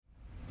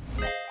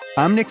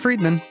I'm Nick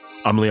Friedman.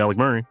 I'm Lee Alec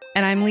Murray.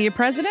 And I'm Leah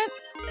President.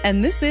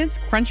 And this is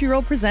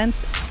Crunchyroll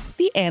Presents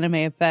The Anime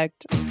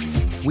Effect.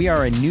 We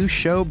are a new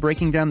show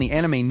breaking down the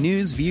anime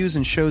news, views,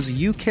 and shows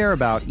you care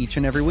about each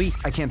and every week.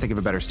 I can't think of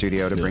a better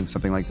studio to bring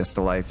something like this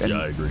to life. And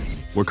I agree.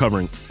 We're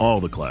covering all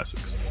the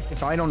classics.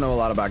 if I don't know a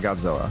lot about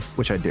Godzilla,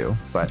 which I do,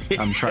 but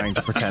I'm trying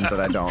to pretend that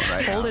I don't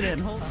right now. Hold it in,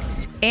 hold on.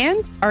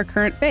 And our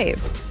current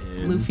faves.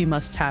 Luffy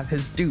must have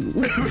his due.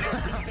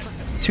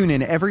 Tune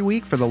in every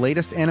week for the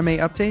latest anime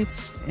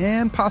updates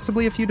and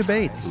possibly a few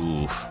debates.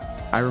 Oof.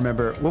 I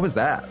remember, what was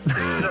that?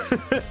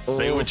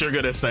 Say what you're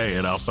going to say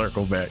and I'll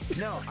circle back.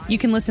 You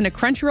can listen to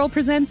Crunchyroll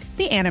Presents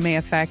The Anime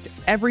Effect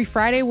every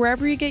Friday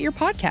wherever you get your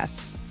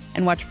podcasts.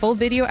 And watch full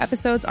video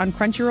episodes on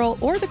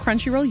Crunchyroll or the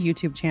Crunchyroll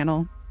YouTube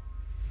channel.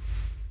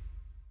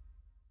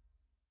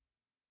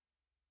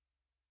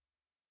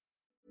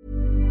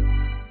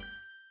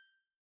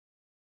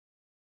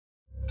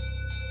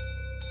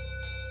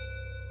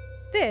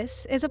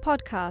 This is a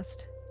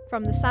podcast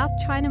from the South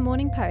China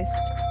Morning Post.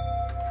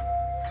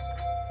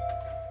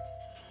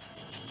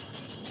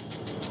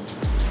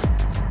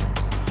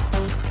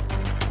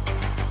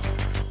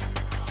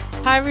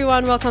 Hi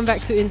everyone, welcome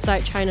back to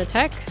Inside China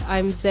Tech.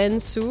 I'm Zen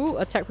Su,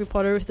 a tech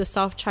reporter with the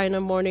South China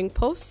Morning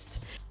Post.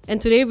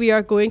 And today we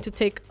are going to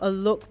take a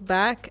look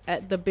back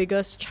at the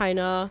biggest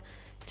China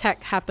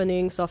tech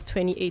happenings of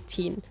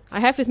 2018. I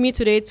have with me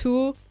today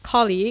two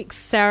colleagues,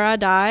 Sarah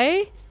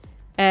Dai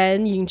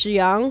and Yingzhi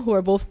Yang, who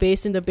are both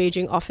based in the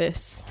Beijing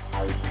office.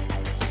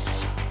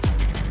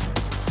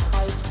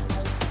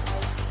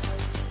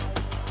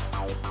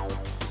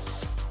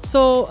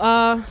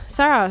 So,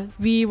 Sarah,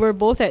 we were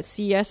both at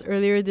CES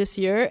earlier this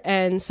year,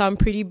 and some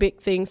pretty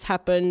big things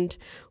happened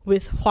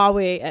with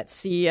Huawei at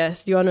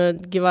CES. Do you want to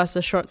give us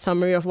a short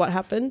summary of what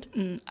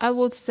happened? I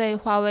would say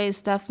Huawei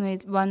is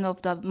definitely one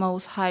of the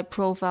most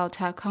high-profile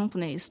tech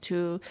companies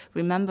to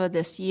remember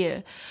this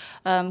year,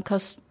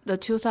 because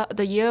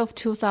the year of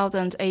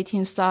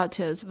 2018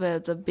 started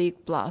with a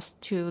big blast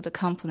to the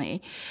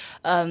company.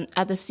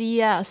 At the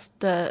CES,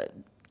 the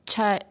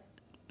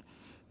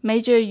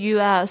major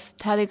U.S.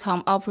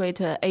 telecom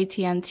operator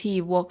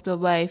AT&T walked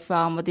away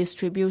from a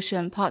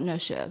distribution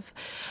partnership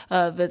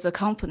with the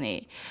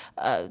company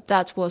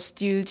that was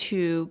due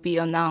to be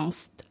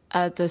announced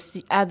at the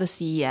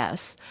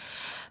CES,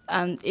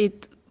 and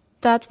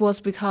that was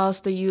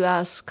because the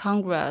U.S.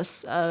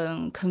 Congress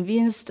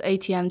convinced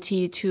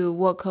AT&T to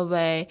walk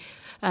away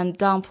and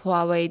dump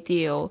Huawei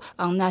deal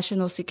on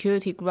national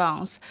security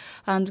grounds.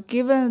 And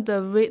given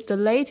the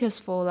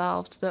latest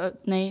fallout,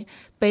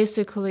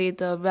 basically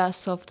the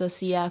rest of the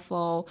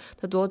CFO,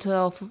 the daughter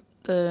of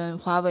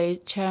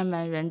Huawei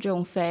chairman Ren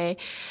Zhongfei,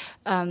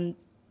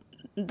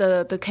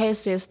 the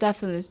case is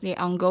definitely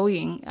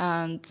ongoing,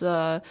 and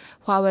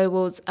Huawei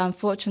would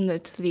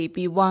unfortunately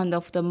be one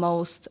of the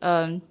most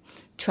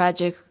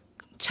tragic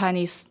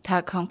Chinese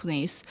tech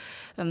companies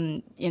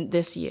in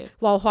this year.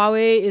 While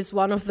Huawei is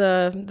one of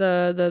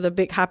the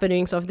big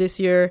happenings of this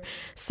year,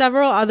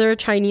 several other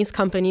Chinese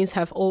companies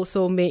have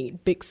also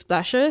made big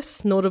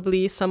splashes,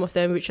 notably some of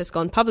them which has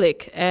gone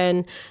public.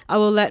 And I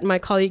will let my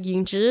colleague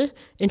Yingzhi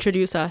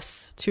introduce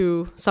us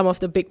to some of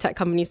the big tech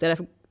companies that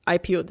have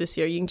IPO'd this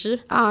year.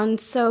 Yingzhi?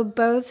 So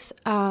both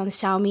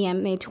Xiaomi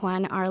and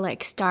Meituan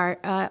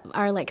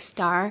are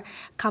star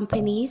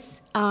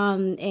companies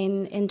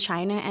in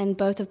China, and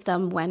both of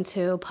them went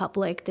to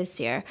public this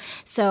year.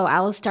 So I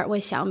will start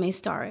with Xiaomi's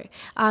story.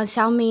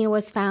 Xiaomi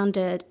was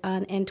founded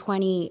in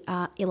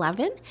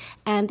 2011,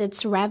 and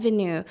its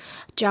revenue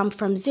jumped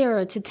from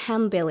 0 to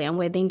 10 billion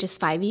within just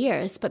 5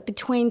 years. But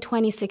between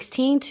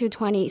 2016 to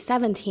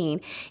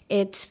 2017,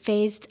 it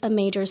faced a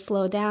major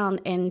slowdown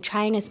in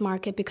China's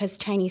market because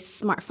Chinese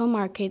smartphone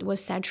market was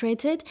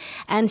saturated,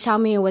 and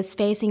Xiaomi was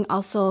facing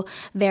also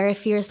very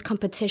fierce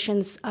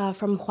competitions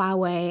from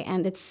Huawei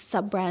and its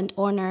sub-brand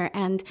Honor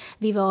and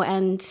Vivo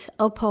and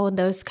Oppo,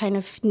 those kind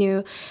of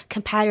new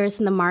competitors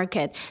in the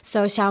market.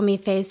 So Xiaomi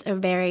faced a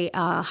very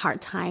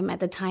hard time at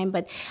the time,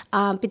 but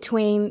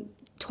between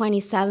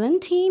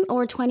 2017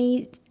 or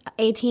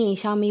 2018,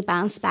 Xiaomi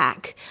bounced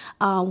back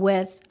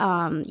with,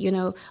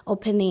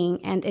 opening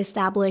and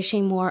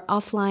establishing more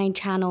offline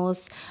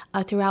channels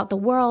throughout the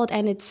world,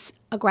 and its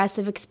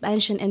aggressive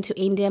expansion into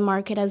Indian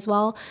market as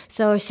well.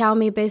 So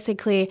Xiaomi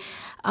basically,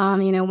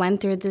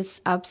 went through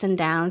these ups and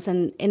downs,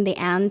 and in the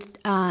end,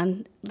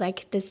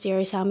 like this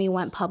year, Xiaomi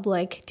went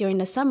public during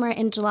the summer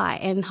in July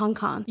in Hong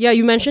Kong. Yeah,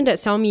 you mentioned that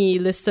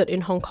Xiaomi listed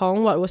in Hong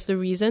Kong. What was the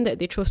reason that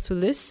they chose to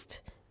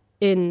list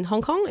in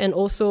Hong Kong, and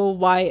also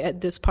why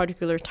at this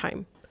particular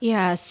time?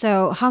 Yeah,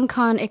 so Hong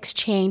Kong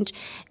Exchange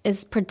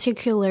is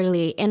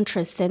particularly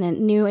interested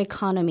in new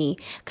economy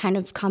kind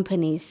of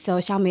companies. So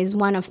Xiaomi is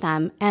one of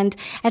them. And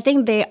I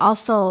think they're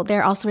also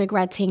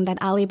regretting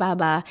that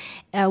Alibaba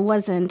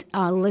wasn't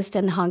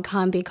listed in Hong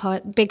Kong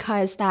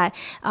because that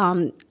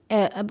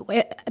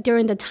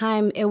during the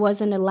time, it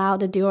wasn't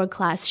allowed the dual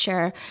class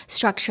share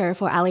structure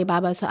for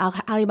Alibaba. So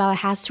Alibaba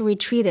has to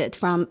retreat it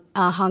from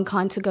Hong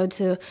Kong to go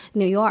to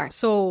New York.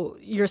 So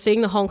you're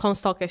saying the Hong Kong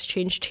Stock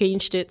Exchange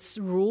changed its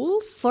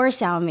rules? For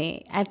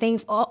Xiaomi, I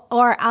think,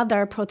 or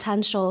other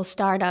potential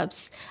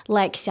startups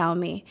like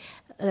Xiaomi.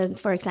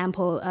 For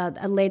example,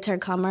 a later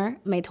comer,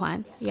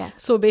 Meituan. Yeah.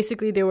 So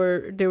basically, they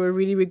were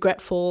really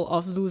regretful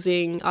of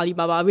losing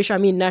Alibaba, which I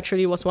mean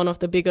naturally was one of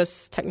the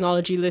biggest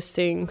technology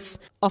listings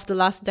of the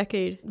last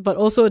decade. But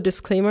also a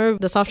disclaimer: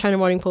 the South China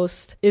Morning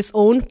Post is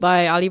owned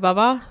by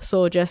Alibaba.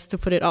 So just to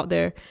put it out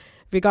there.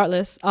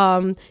 Regardless,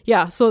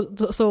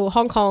 so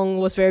Hong Kong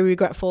was very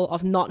regretful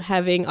of not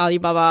having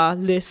Alibaba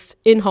list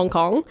in Hong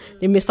Kong.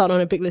 They missed out on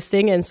a big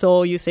listing, and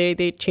so you say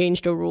they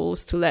changed the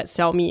rules to let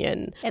Xiaomi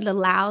in. It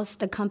allows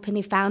the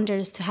company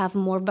founders to have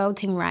more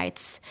voting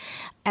rights.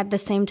 At the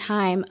same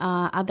time,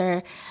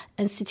 other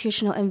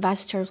institutional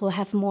investors will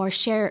have more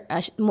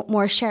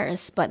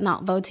shares, but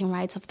not voting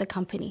rights of the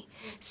company.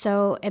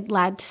 So it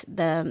let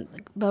the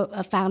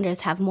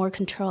founders have more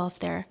control of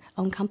their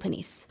own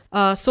companies.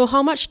 So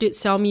how much did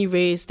Xiaomi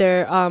raise?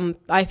 Their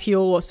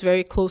IPO was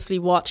very closely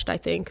watched, I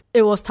think.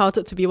 It was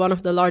touted to be one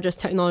of the largest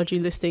technology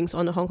listings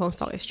on the Hong Kong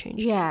Stock Exchange.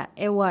 Yeah,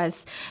 it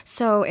was.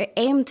 So it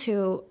aimed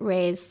to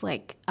raise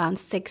like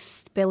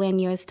 $6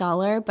 billion,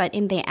 but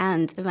in the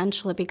end,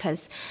 eventually,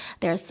 because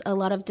there's a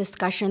lot of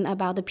discussion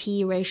about the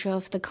PE ratio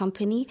of the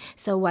company,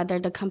 so whether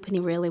the company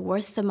really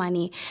worth the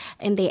money,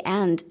 in the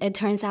end, it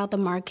turns out the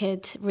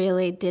market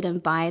really didn't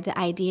buy the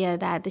idea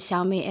that the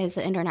Xiaomi is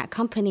an internet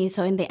company.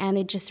 So in the end,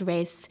 it just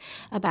raised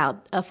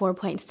about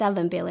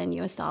 $4.7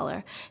 billion.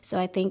 So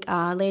I think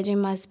Lei Jun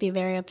must be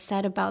very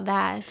upset about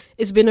that.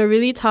 It's been a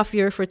really tough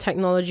year for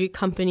technology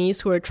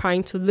companies who are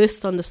trying to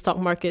list on the stock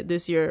market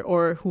this year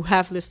or who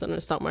have listed on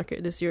the stock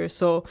market this year.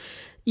 So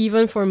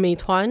even for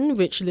Meituan,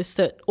 which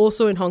listed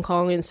also in Hong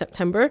Kong in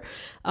September,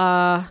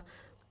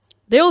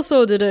 they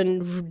also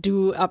didn't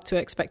do up to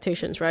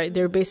expectations, right?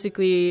 They're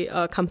basically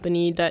a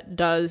company that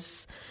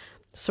does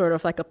sort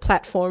of like a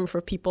platform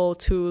for people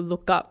to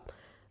look up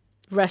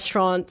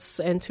restaurants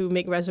and to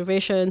make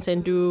reservations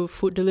and do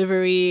food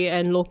delivery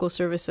and local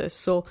services.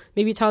 So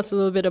maybe tell us a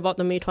little bit about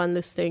the Meituan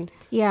listing.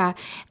 Yeah.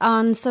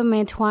 So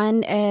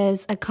Meituan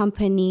is a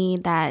company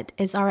that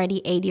is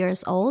already 8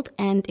 years old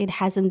and it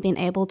hasn't been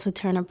able to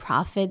turn a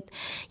profit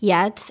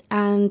yet.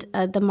 And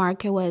the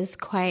market was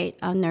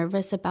quite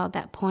nervous about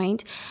that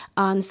point.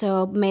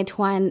 So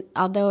Meituan,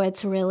 although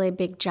it's a really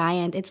big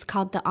giant, it's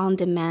called the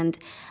on-demand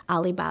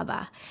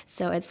Alibaba.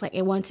 So it's like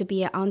it wants to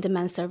be an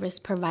on-demand service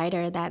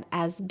provider that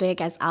as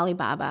big as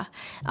Alibaba.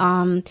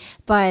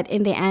 But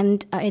in the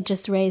end, it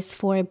just raised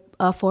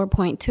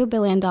 $4.2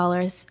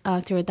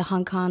 billion through the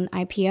Hong Kong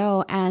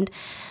IPO. And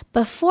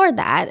before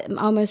that,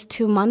 almost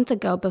 2 months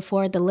ago,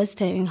 before the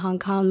listing in Hong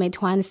Kong,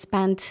 Meituan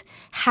spent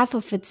half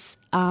of its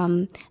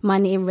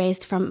money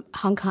raised from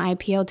Hong Kong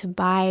IPO to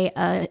buy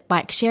a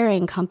bike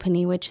sharing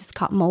company, which is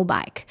called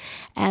Mobike.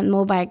 And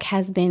Mobike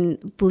has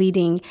been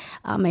bleeding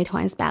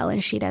Meituan's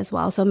balance sheet as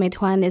well. So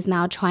Meituan is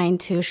now trying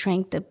to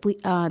shrink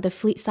the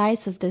fleet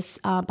size of this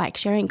bike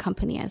sharing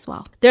company as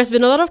well. There's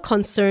been a lot of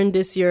concern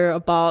this year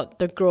about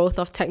the growth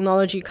of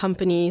technology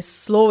companies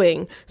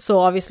slowing. So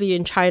obviously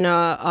in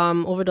China,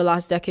 over the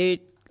last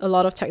decade, a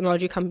lot of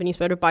technology companies,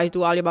 whether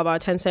Baidu, Alibaba,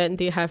 Tencent,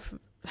 they have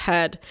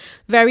had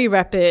very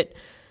rapid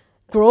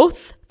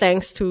growth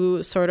thanks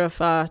to sort of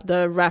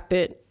the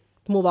rapid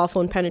mobile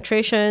phone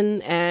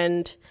penetration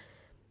and,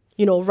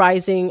 you know,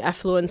 rising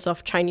affluence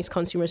of Chinese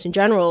consumers in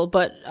general.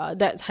 But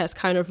that has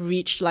kind of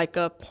reached like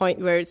a point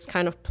where it's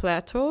kind of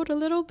plateaued a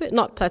little bit.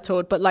 Not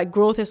plateaued, but like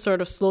growth has sort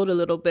of slowed a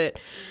little bit.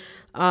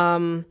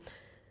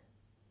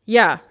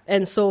 Yeah,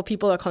 and so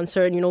people are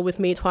concerned, you know, with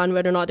Meituan,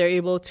 whether or not they're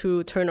able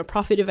to turn a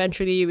profit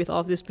eventually with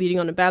all of this bleeding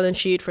on the balance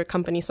sheet for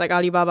companies like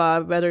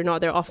Alibaba, whether or not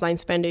their offline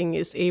spending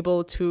is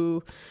able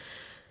to,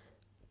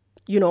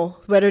 you know,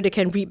 whether they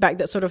can reap back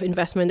that sort of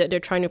investment that they're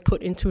trying to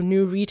put into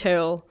new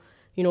retail,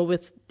 you know,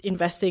 with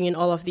investing in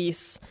all of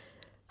these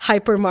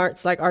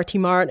hypermarts like RT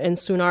Mart and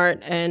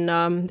Sunart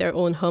and their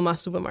own Hema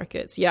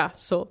supermarkets. Yeah,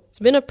 so it's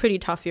been a pretty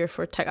tough year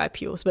for tech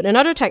IPOs. But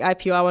another tech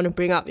IPO I want to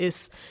bring up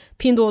is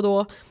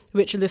Pinduoduo,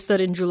 which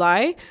listed in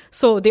July.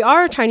 So they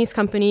are a Chinese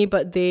company,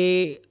 but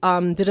they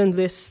didn't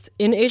list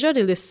in Asia.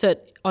 They listed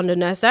on the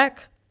NASDAQ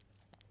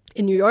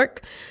in New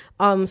York.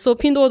 So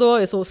Pinduoduo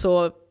is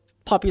also a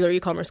popular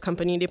e-commerce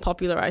company. They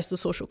popularized the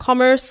social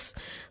commerce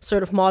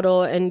sort of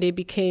model, and they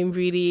became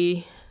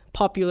really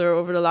popular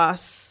over the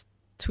last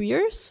 2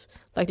 years.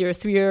 Like they're a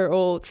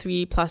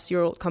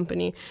 3+-year-old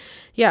company.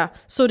 Yeah,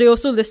 so they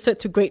also listed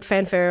to great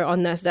fanfare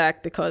on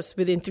NASDAQ because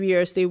within 3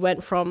 years, they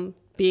went from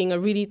being a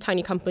really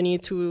tiny company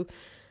to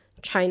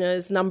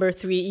China's number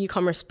 3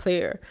 e-commerce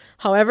player.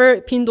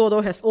 However,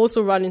 Pinduoduo has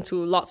also run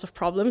into lots of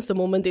problems. The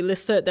moment they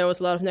listed, there was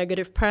a lot of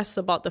negative press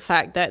about the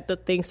fact that the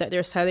things that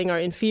they're selling are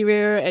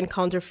inferior and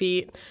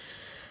counterfeit.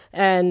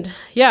 And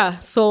yeah,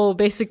 so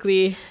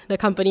basically the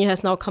company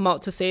has now come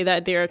out to say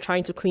that they're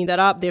trying to clean that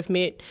up. They've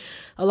made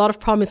a lot of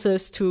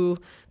promises to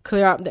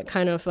clear up that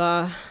kind of,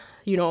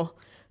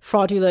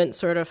 fraudulent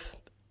sort of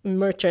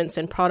merchants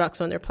and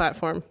products on their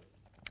platform.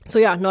 So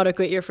yeah, not a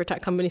great year for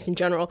tech companies in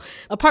general.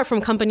 Apart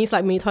from companies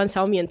like Meituan,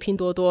 Xiaomi, and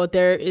Pinduoduo,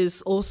 there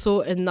is also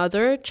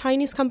another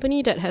Chinese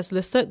company that has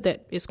listed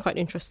that is quite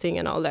interesting,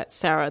 and I'll let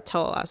Sarah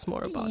tell us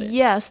more about it.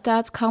 Yes,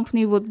 that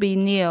company would be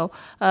NIO.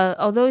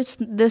 Although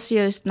this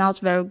year is not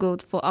very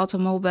good for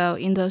automobile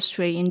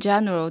industry in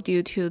general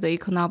due to the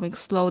economic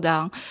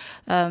slowdown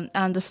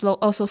and the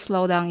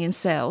slowdown in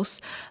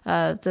sales.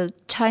 The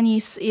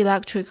Chinese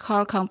electric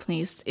car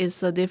companies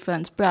is a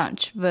different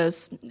branch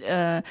with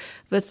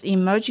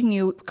emerging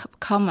newcomers.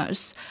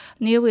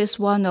 NIO is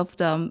one of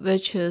them,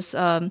 which is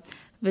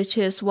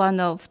one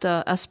of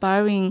the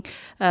aspiring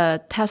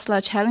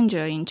Tesla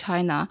challenger in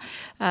China.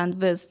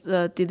 And with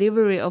the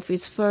delivery of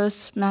its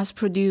first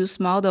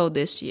mass-produced model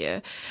this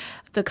year,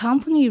 the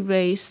company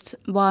raised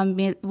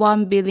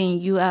 $1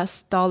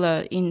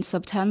 billion in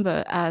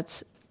September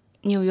at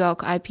New York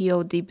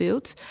IPO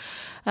debut.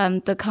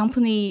 The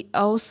company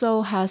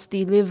also has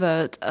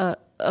delivered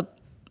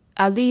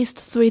at least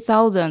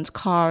 3,000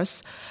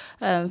 cars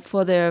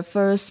for their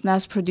first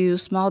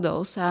mass-produced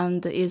models,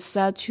 and is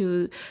set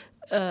to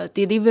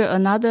deliver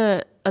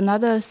another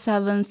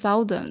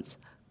 7,000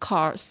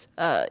 cars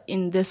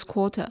in this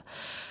quarter.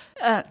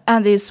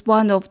 And it's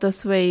one of the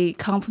 3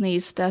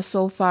 companies that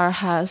so far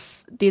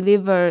has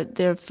delivered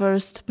their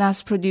first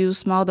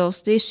mass-produced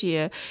models this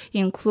year,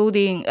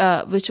 including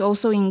which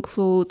also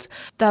include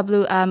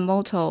WM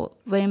Motor,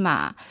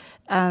 Weima,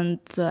 and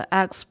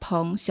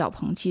XPeng,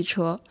 Xiaopeng汽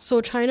车.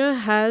 So China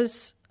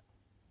has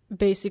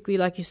basically,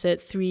 like you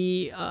said,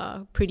 3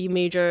 pretty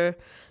major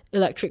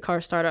electric car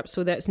startups.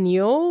 So that's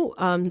NIO,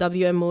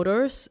 WM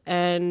Motors,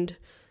 and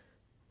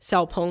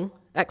XPeng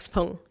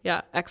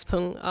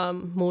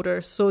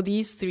Motors. So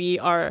these 3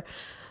 are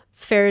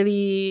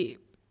fairly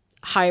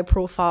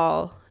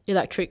high-profile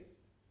electric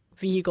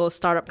vehicle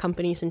startup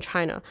companies in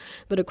China.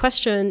 But the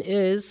question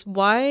is,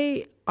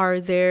 why are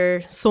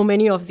there so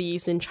many of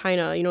these in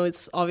China? You know,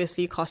 it's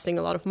obviously costing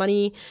a lot of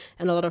money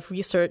and a lot of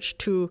research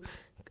to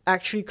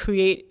actually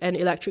create an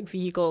electric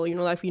vehicle. You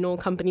know, like we know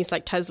companies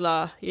like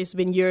Tesla, it's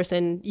been years,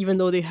 and even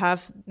though they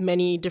have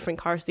many different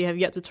cars, they have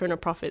yet to turn a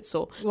profit.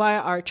 So why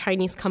are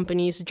Chinese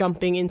companies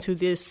jumping into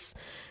this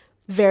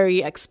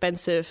very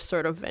expensive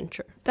sort of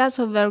venture? That's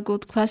a very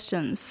good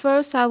question.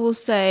 First, I would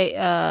say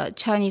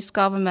Chinese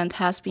government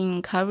has been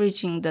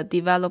encouraging the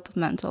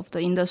development of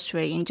the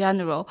industry in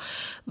general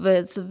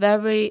with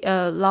very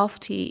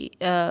lofty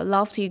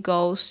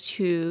goals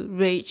to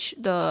reach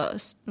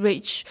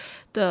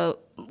the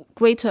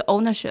greater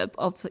ownership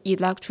of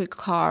electric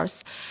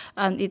cars,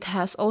 and it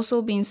has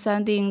also been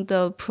sending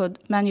the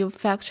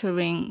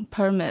manufacturing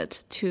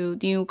permit to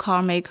new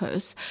car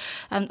makers.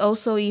 And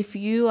also, if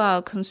you are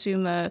a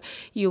consumer,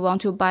 you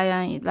want to buy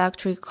an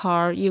electric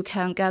car, you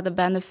can get the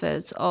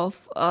benefits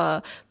of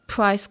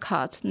price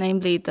cut,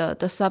 namely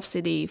the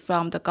subsidy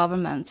from the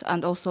government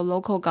and also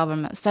local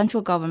government,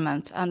 central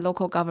government and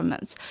local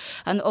governments.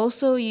 And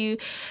also in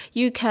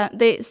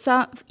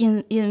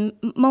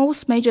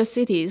most major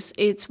cities,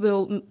 it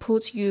will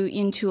put you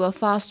into a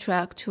fast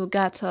track to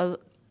get a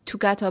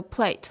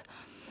plate.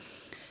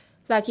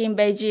 Like in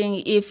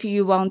Beijing, if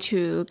you want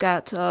to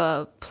get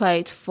a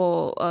plate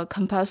for a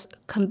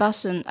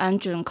combustion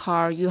engine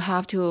car, you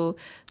have to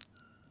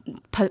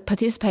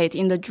participate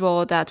in the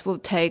draw that will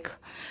take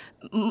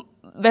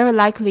very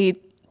likely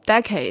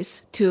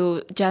decades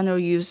to general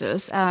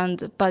users.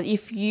 But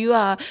if you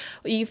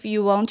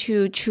want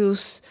to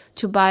choose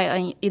to buy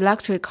an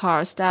electric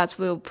car, that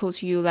will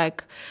put you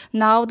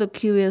now the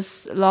queue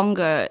is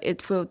longer.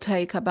 It will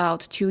take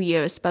about 2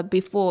 years, but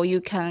before you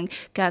can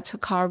get a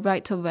car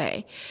right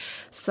away.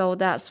 So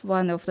that's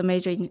one of the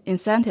major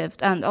incentives.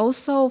 And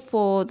also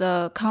for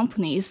the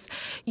companies,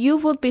 you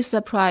would be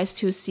surprised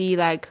to see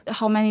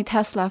how many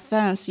Tesla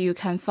fans you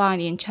can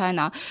find in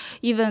China,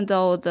 even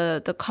though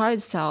the car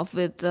itself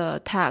with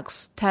the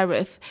tax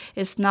tariff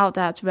is not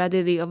that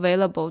readily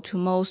available to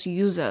most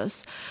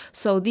users.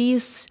 So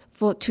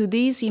to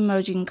these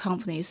emerging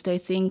companies, they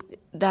think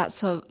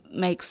that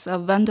makes a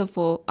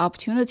wonderful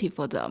opportunity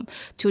for them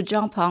to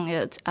jump on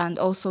it and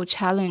also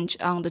challenge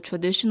on the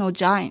traditional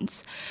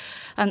giants.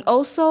 And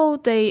also,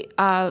 they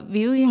are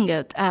viewing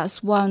it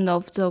as one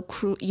of the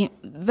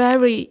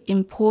very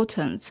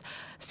important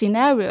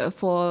scenario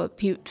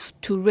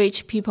to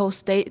reach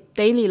people's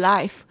daily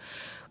life,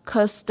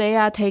 because they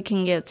are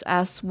taking it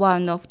as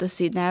one of the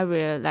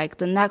scenario, like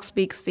the next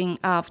big thing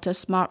after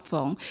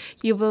smartphone.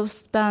 You will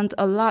spend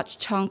a large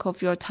chunk of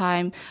your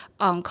time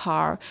on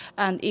car,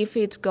 and if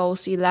it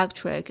goes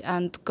electric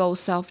and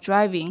goes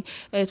self-driving,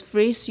 it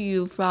frees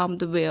you from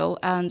the wheel,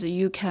 and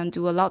you can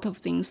do a lot of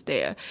things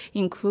there,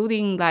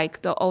 including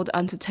the old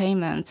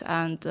entertainment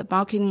and the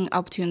marketing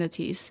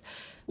opportunities.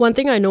 One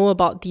thing I know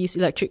about these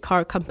electric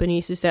car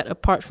companies is that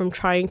apart from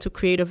trying to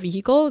create a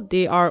vehicle,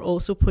 they are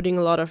also putting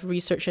a lot of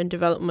research and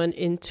development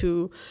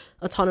into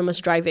autonomous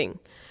driving.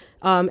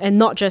 And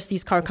not just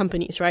these car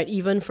companies, right?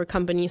 Even for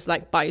companies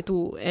like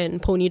Baidu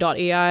and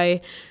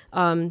Pony.ai,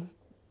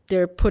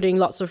 they're putting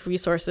lots of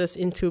resources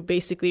into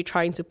basically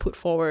trying to put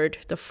forward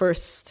the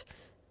first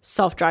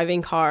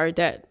self-driving car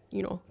that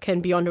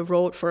can be on the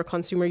road for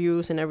consumer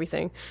use and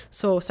everything.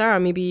 So Sarah,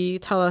 maybe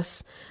tell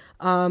us,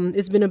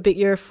 it's been a big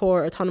year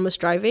for autonomous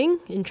driving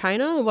in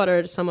China. What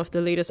are some of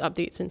the latest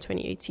updates in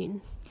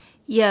 2018?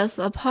 Yes,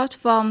 apart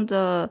from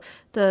the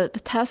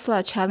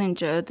Tesla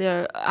Challenger,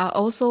 there are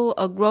also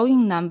a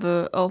growing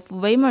number of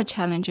Waymo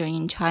Challenger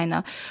in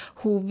China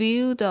who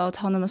view the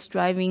autonomous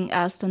driving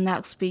as the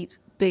next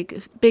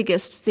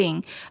biggest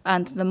thing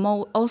and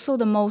also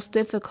the most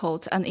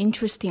difficult and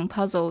interesting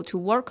puzzle to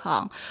work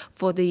on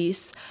for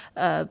these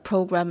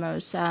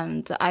programmers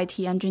and IT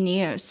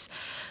engineers.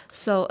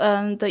 So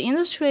the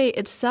industry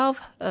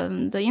itself,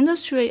 the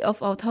industry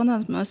of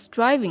autonomous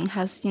driving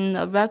has seen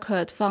a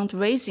record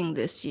fundraising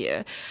this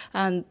year.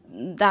 And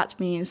that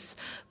means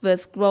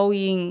with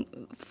growing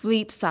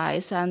fleet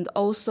size and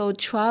also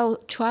trial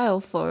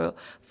for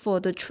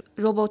the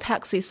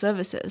robotaxi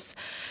services.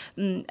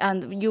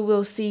 And you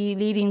will see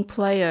leading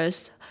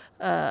players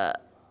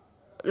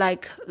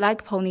like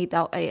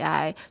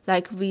Pony.ai,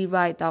 like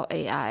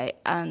WeRide.ai,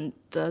 and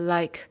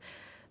like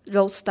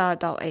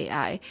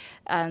Roadstar.ai,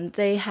 and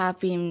they have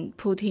been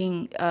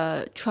putting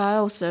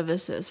trial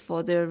services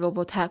for their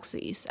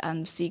robotaxis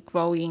and see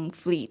growing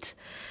fleet.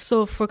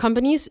 So for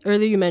companies,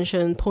 earlier you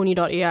mentioned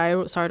Pony.ai,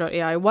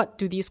 Roadstar.ai, what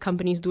do these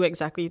companies do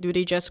exactly? Do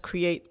they just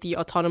create the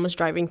autonomous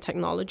driving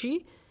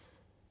technology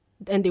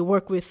and they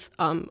work with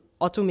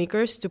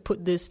automakers to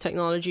put this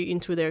technology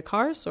into their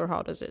cars, or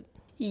how does it?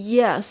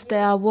 Yes, they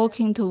are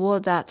working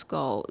toward that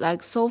goal.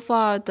 Like so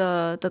far,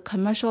 the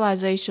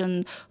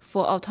commercialization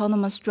for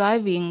autonomous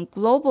driving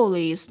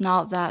globally is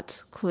not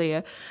that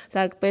clear.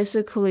 Like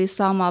basically,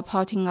 some are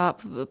partnering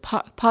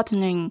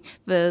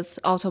with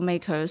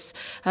automakers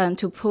and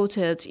to put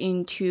it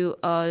into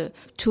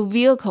to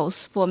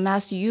vehicles for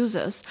mass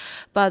users.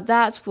 But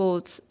that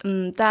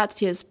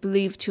is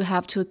believed to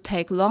have to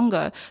take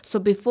longer. So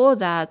before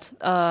that,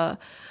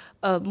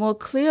 a more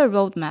clear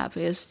roadmap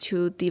is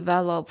to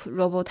develop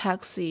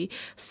robotaxi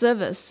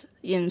service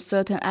in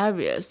certain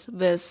areas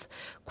with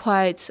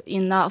quite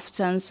enough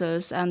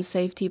sensors and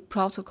safety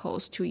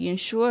protocols to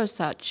ensure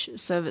such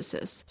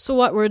services. So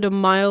what were the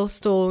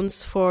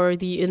milestones for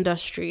the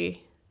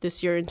industry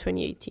this year in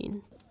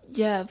 2018?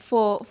 Yeah,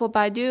 for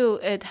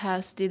Baidu, it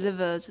has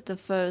delivered the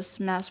first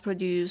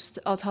mass-produced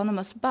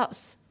autonomous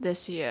bus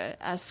this year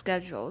as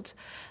scheduled.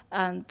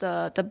 And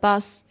the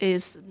bus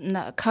is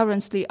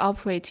currently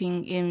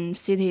operating in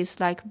cities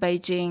like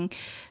Beijing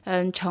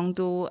and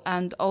Chengdu,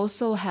 and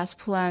also has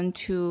planned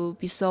to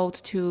be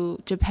sold to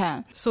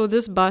Japan. So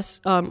this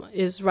bus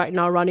is right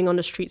now running on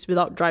the streets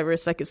without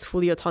drivers, like it's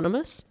fully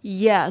autonomous?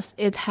 Yes,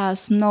 it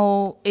has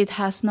no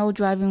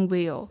driving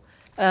wheel.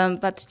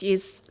 But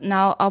it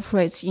now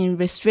operates in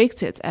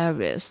restricted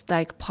areas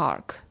like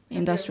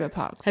industrial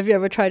parks. Have you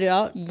ever tried it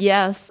out?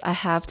 Yes, I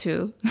have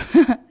to.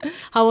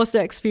 How was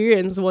the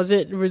experience? Was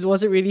it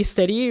really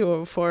steady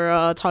or for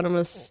an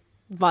autonomous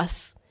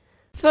bus?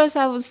 First,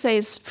 I would say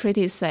it's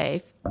pretty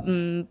safe,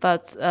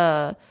 but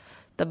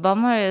the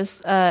bummer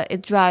is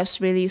it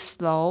drives really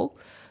slow.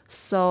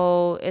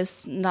 So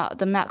it's not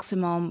the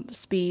maximum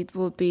speed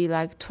would be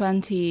like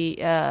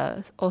 20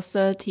 or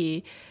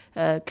 30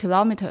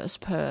 kilometers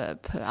per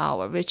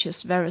hour, which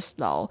is very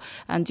slow,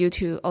 and due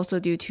to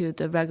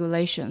the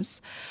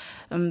regulations.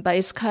 But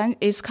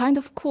it's kind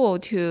of cool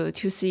to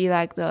see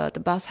like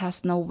the bus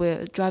has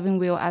no driving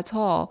wheel at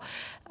all,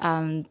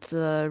 and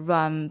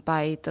run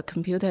by the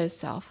computer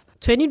itself.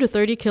 20 to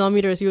 30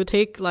 kilometers, you'll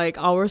take like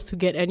hours to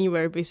get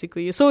anywhere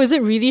basically. So is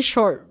it really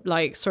short,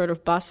 like sort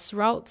of bus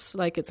routes?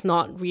 Like it's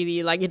not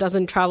really, like it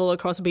doesn't travel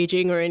across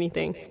Beijing or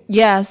anything?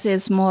 Yes,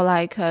 it's more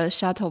like a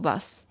shuttle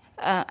bus.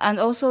 And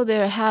also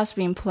there has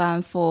been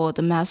plan for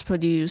the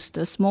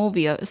mass-produced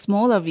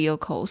smaller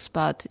vehicles,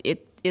 but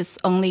it is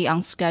only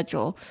on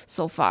schedule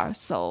so far.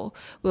 So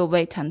we'll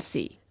wait and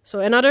see.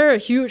 So another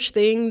huge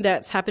thing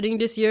that's happening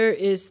this year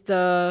is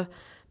the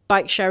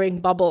bike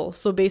sharing bubble.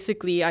 So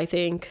basically, I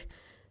think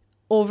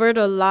over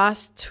the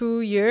last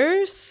 2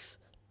 years,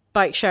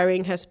 bike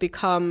sharing has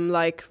become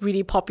like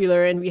really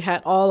popular, and we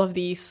had all of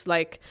these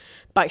like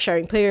bike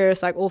sharing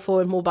players like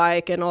Ofo and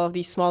Mobike and all of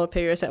these smaller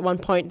players. At one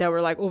point, there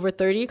were like over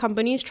 30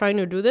 companies trying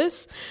to do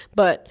this.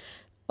 But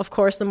of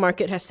course, the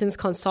market has since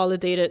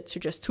consolidated to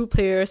just 2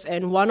 players.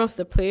 And one of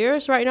the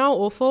players right now,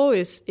 Ofo,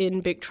 is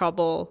in big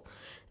trouble.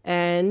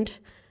 And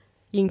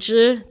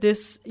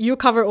Yingzhi, you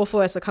cover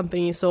Ofo as a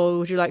company. So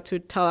would you like to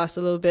tell us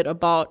a little bit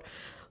about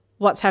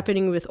what's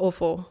happening with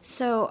Ofo?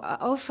 So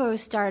Ofo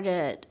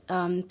started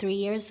 3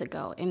 years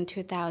ago in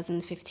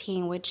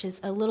 2015, which is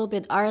a little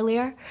bit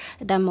earlier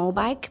than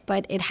Mobike,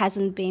 but it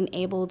hasn't been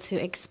able to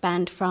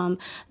expand from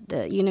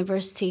the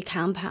university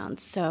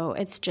compounds. So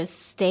it's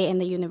just stay in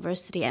the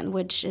university, and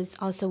which is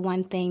also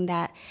one thing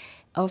that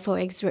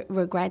Ofo is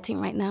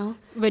regretting right now.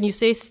 When you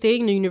say stay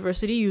in the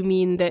university, you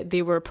mean that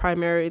they were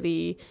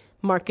primarily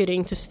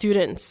marketing to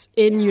students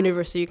in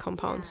university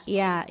compounds.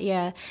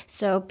 Yeah.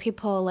 So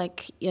people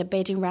like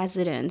Beijing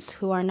residents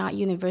who are not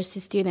university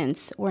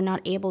students were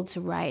not able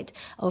to ride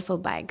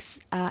OFO bikes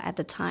at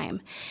the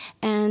time.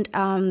 And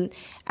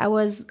I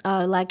was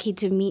lucky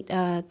to meet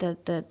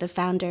the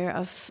founder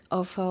of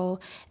OFO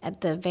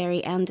at the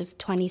very end of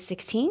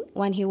 2016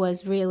 when he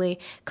was really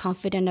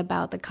confident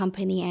about the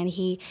company, and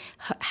he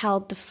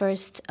held the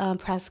first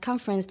press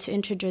conference to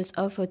introduce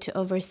OFO to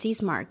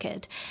overseas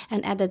market.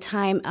 And at the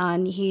time,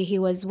 he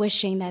was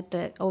wishing that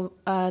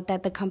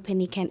the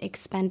company can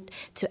expand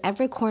to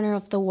every corner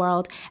of the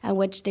world, and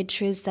which they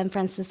choose San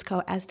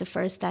Francisco as the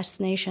first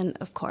destination,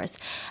 of course.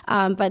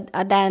 But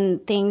then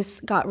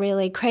things got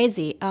really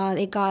crazy.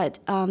 It got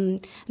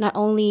not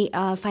only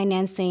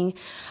financing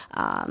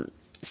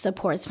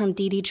supports from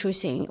Didi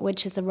Chuxing,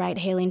 which is a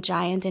ride-hailing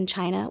giant in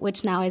China,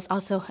 which now is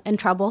also in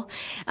trouble.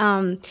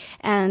 And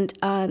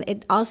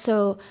it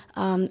also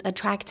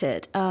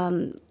attracted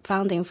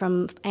funding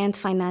from Ant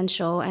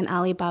Financial and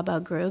Alibaba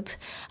Group,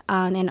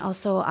 and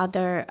also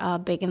other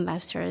big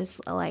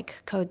investors like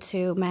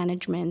Coatue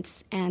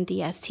Management and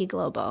DST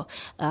Global,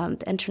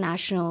 the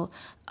international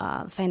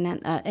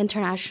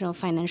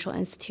financial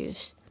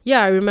institutes.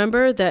 Yeah, I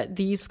remember that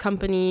these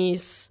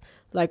companies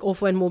like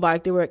OFO and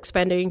Mobike, they were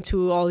expanding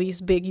to all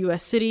these big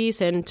US cities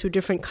and to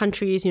different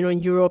countries, in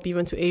Europe,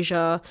 even to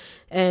Asia.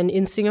 And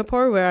in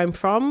Singapore, where I'm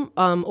from,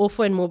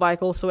 OFO and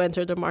Mobike also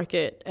entered the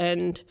market.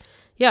 And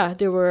yeah,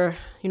 they were,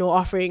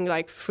 offering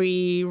like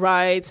free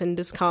rides and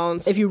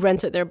discounts if you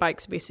rented their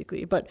bikes,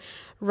 basically. But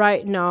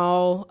right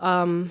now,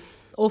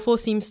 OFO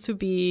seems to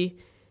be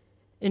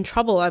in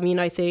trouble. I mean,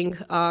 I think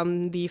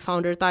the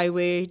founder, Tai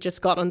Wei,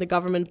 just got on the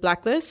government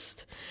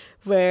blacklist,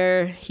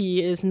 where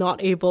he is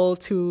not able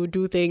to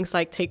do things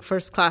like take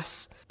first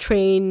class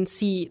train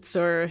seats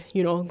or,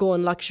 go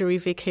on luxury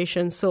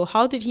vacations. So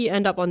how did he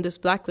end up on this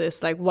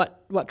blacklist? Like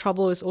what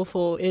trouble is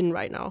OFO in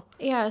right now?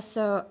 Yeah,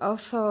 so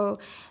OFO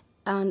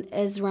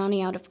is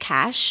running out of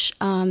cash,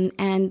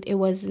 and it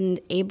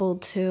wasn't able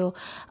to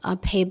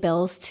pay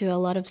bills to a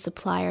lot of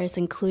suppliers,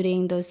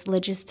 including those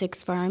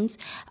logistics firms,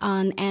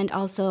 and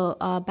also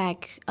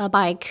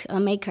bike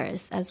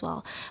makers as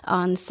well.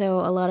 So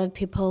a lot of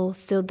people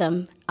sued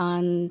them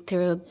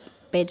through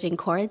Beijing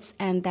courts,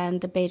 and then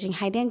the Beijing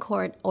Haidian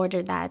court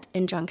ordered that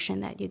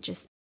injunction that you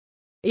just.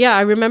 Yeah,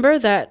 I remember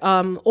that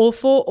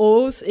OFO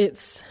owes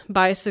its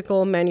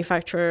bicycle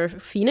manufacturer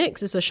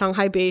Phoenix. It's a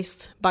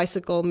Shanghai-based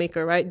bicycle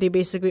maker, right? They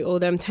basically owe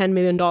them $10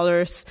 million.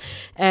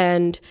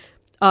 And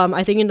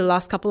I think in the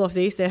last couple of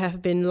days, there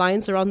have been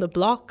lines around the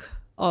block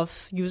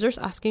of users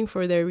asking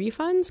for their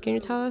refunds. Can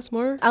you tell us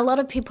more? A lot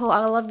of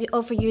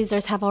OFO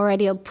users have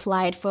already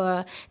applied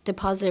for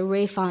deposit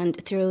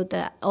refund through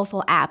the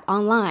OFO app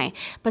online,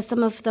 but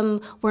some of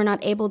them were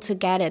not able to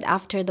get it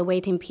after the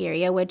waiting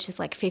period, which is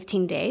like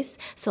 15 days.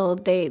 So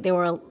they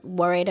were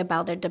worried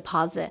about their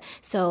deposit.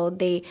 So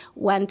they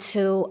went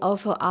to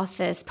OFO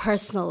office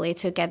personally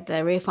to get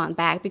the refund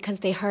back, because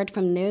they heard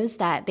from news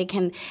that they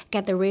can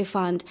get the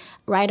refund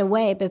right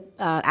away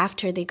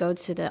after they go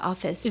to the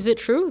office. Is it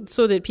true?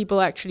 So did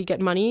people actually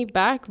get money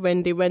back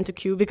when they went to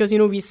queue? Because,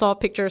 we saw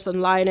pictures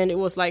online and it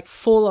was like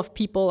full of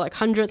people, like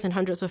hundreds and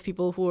hundreds of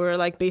people who were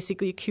like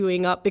basically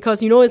queuing up,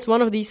 because, it's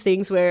one of these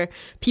things where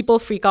people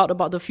freak out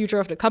about the future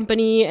of the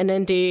company, and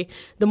then the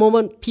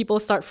moment people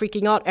start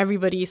freaking out,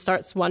 everybody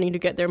starts wanting to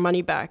get their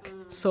money back.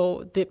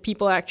 So did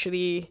people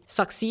actually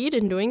succeed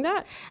in doing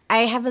that?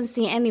 I haven't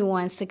seen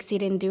anyone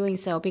succeed in doing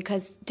so,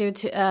 because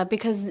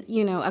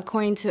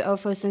according to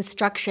OFO's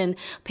instruction,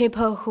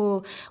 people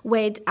who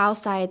wait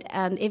outside,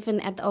 even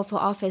at the OFO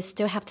office,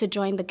 still have to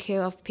join the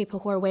queue of people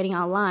who are waiting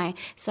online.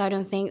 So I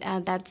don't think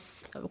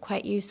that's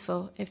quite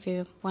useful if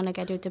you want to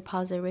get your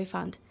deposit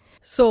refund.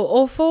 So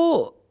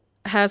OFO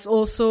has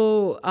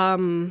also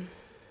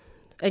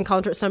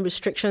encountered some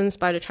restrictions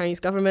by the Chinese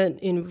government,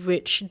 in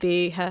which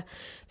they have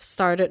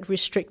started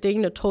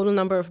restricting the total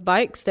number of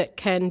bikes that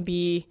can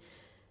be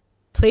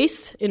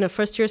placed in a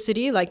first-tier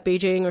city like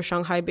Beijing or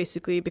Shanghai,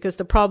 basically, because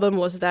the problem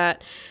was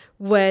that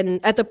when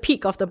at the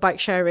peak of the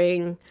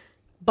bike-sharing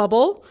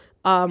bubble,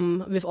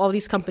 with all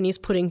these companies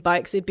putting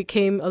bikes, it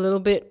became a little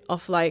bit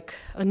of like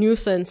a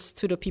nuisance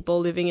to the people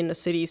living in the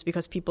cities,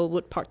 because people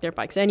would park their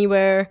bikes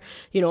anywhere,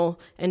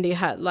 and they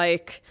had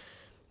like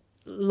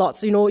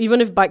lots,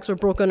 even if bikes were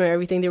broken or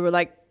everything, they were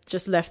like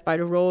just left by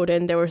the road,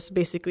 and there was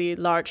basically a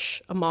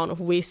large amount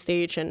of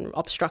wastage and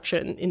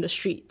obstruction in the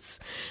streets.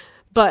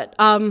 But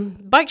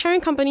bike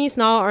sharing companies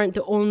now aren't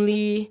the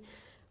only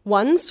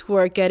ones who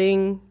are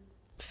getting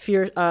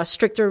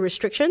stricter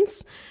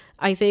restrictions.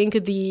 I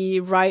think the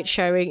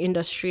ride-sharing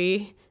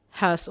industry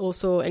has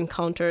also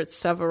encountered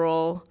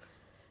several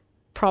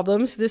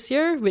problems this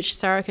year, which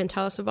Sarah can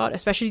tell us about,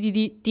 especially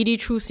Didi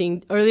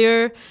Chuxing.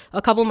 Earlier,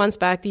 a couple months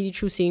back, Didi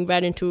Chuxing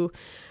ran into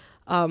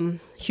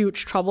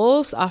huge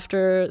troubles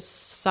after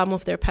some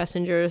of their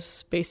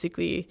passengers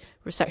basically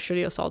were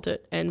sexually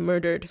assaulted and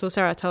murdered. So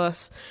Sarah, tell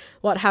us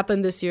what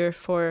happened this year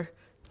for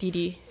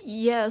Didi?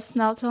 Yes,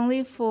 not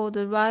only for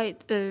the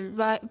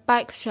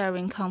bike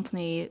sharing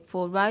company,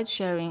 for ride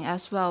sharing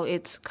as well,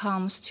 it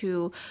comes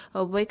to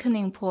a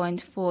awakening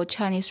point for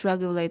Chinese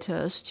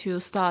regulators to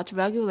start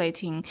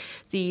regulating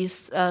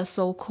these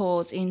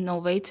so-called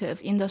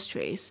innovative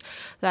industries,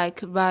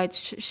 like ride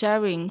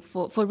sharing.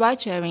 For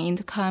ride sharing,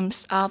 it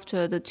comes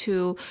after the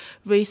two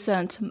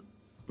recent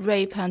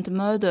rape and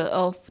murder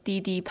of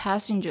Didi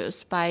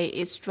passengers by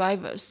its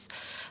drivers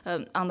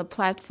on the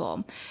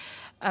platform.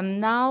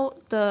 Now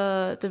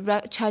the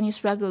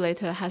Chinese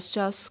regulator has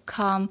just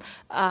come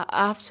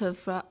after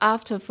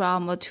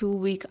from a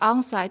 2-week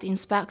on-site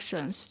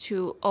inspections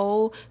to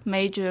all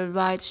major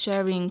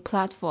ride-sharing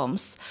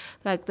platforms.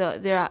 Like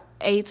there are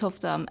 8 of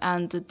them,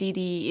 and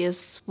Didi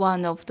is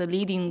one of the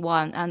leading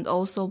one and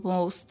also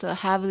most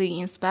heavily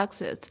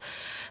inspected.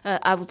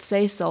 I would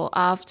say so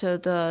after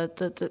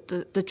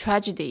the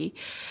tragedy.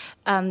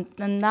 And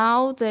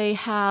now they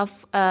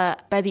have,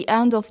 by the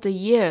end of the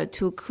year,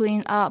 to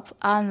clean up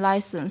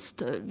unlicensed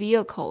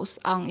vehicles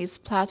on its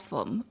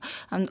platform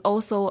and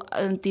also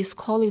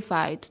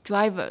disqualified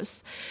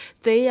drivers.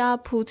 They are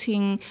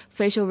putting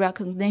facial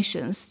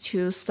recognitions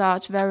to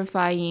start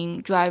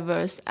verifying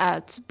drivers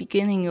at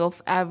beginning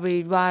of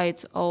every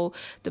ride or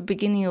the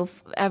beginning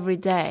of every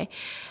day,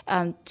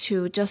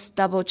 to just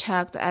double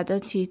check the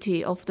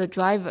identity of the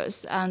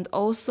drivers, and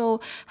also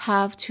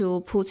have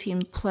to put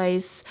in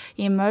place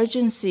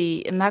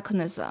emergency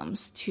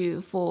mechanisms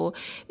for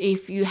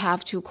if you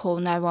have to call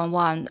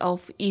 911, or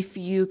if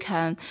you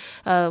can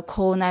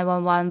call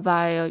 911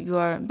 via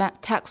your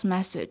text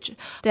message.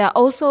 They are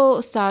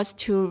also start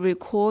to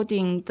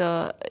recording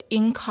the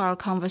in-car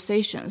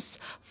conversations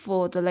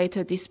for the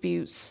later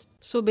disputes.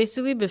 So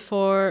basically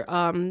before,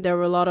 there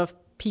were a lot of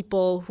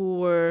people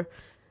who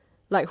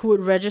would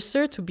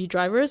register to be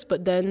drivers,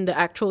 but then the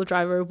actual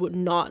driver would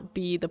not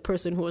be the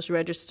person who was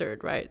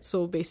registered, right?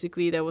 So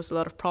basically there was a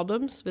lot of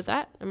problems with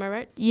that. Am I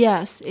right?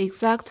 Yes,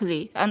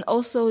 exactly. And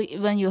also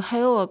when you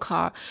hail a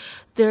car,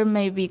 there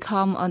may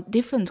become a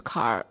different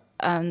car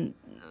and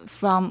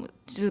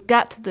to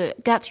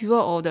get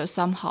your order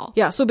somehow.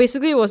 Yeah, so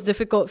basically it was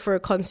difficult for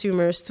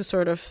consumers to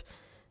sort of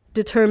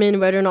determine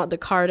whether or not the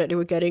car that they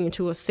were getting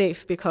into was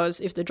safe, because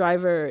if the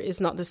driver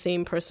is not the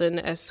same person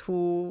as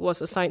who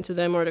was assigned to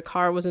them, or the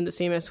car wasn't the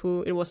same as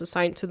who it was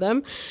assigned to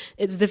them,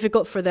 it's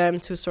difficult for them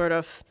to sort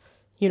of,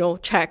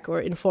 check or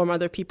inform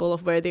other people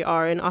of where they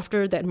are. And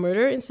after that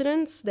murder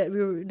incidents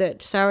that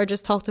Sarah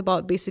just talked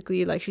about,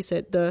 basically, like she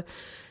said, the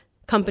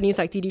companies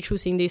like Didi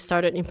Chuxing, they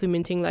started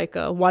implementing like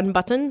a one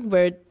button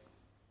where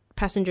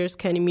passengers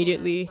can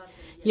immediately,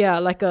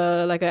 like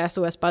a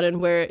SOS button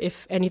where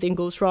if anything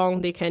goes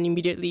wrong, they can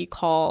immediately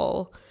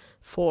call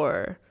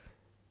for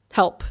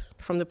help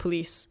from the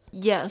police.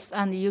 Yes,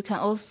 and you can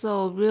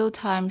also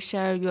real-time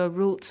share your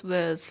route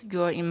with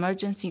your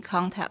emergency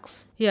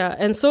contacts. Yeah,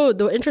 and so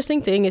the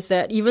interesting thing is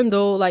that even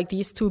though like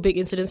these 2 big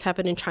incidents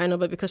happened in China,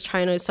 but because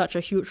China is such a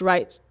huge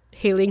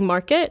ride-hailing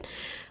market,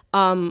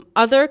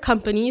 other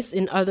companies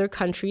in other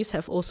countries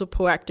have also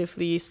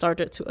proactively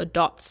started to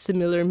adopt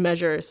similar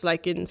measures.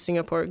 Like in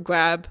Singapore,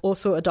 Grab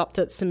also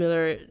adopted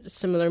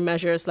similar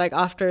measures. Like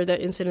after that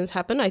incidents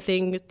happened, I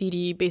think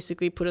Didi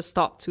basically put a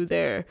stop to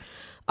their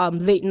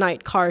late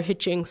night car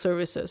hitching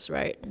services,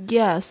 right?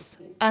 Yes,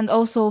 and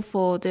also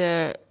for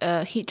their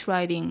hitch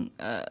riding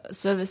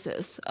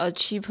services,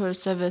 cheaper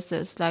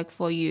services, like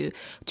for you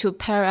to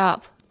pair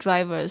up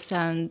drivers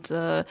and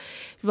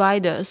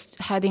riders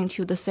heading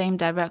to the same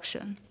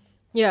direction.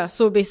 Yeah,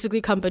 so basically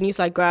companies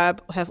like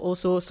Grab have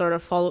also sort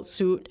of followed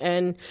suit,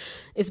 and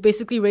it's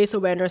basically raised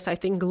awareness, I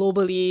think,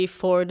 globally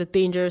for the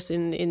dangers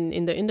in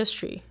the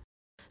industry.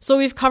 So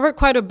we've covered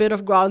quite a bit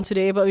of ground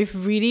today, but we've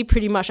really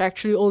pretty much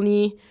actually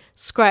only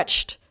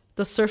scratched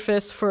the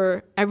surface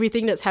for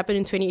everything that's happened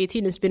in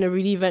 2018. It's been a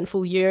really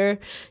eventful year.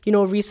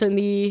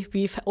 Recently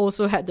we've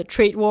also had the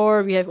trade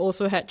war. We have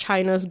also had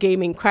China's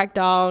gaming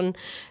crackdown,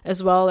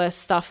 as well as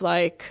stuff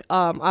like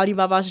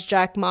Alibaba's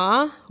Jack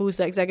Ma, who's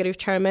the executive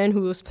chairman,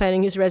 who was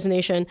planning his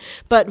resignation.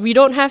 But we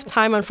don't have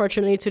time,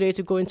 unfortunately, today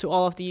to go into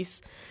all of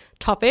these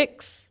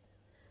topics.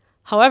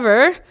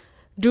 However,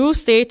 do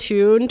stay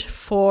tuned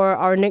for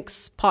our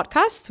next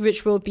podcast,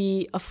 which will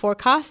be a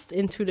forecast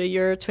into the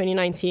year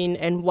 2019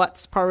 and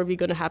what's probably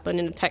going to happen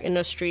in the tech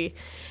industry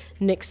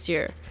next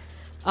year.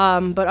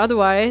 But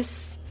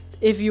otherwise,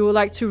 if you would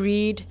like to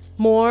read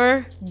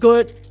more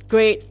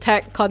great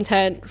tech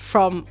content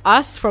from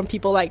us, from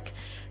people like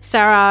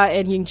Sarah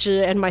and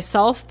Yingzhi and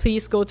myself,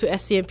 please go to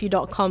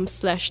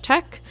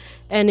scmp.com/tech.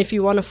 And if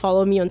you want to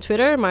follow me on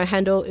Twitter, my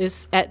handle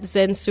is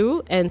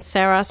 @Zensu, and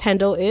Sarah's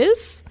handle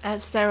is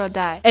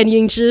 @SarahDai. And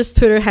Yingzhi's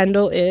Twitter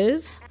handle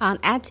is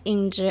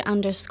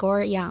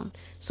 @Yingzhi_Yang.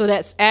 So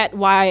that's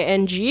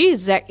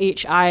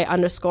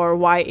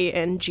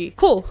 @YNGZHI_YANG.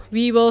 Cool.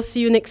 We will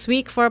see you next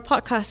week for our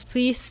podcast.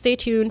 Please stay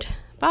tuned.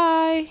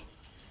 Bye.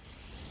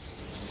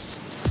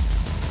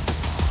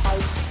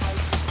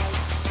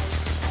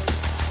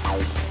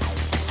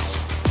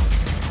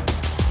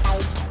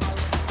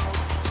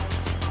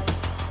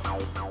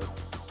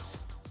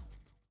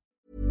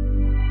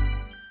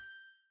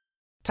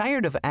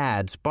 Tired of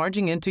ads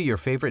barging into your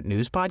favorite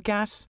news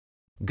podcasts?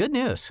 Good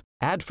news.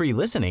 Ad-free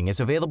listening is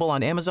available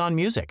on Amazon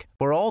Music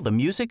for all the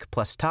music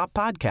plus top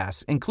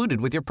podcasts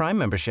included with your Prime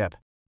membership.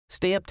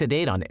 Stay up to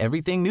date on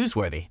everything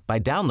newsworthy by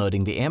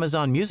downloading the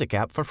Amazon Music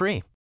app for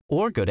free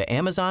or go to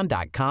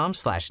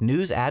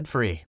amazon.com/news ad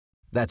free.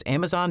 That's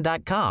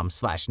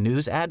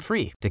amazon.com/news ad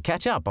free to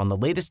catch up on the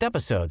latest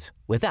episodes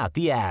without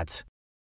the ads.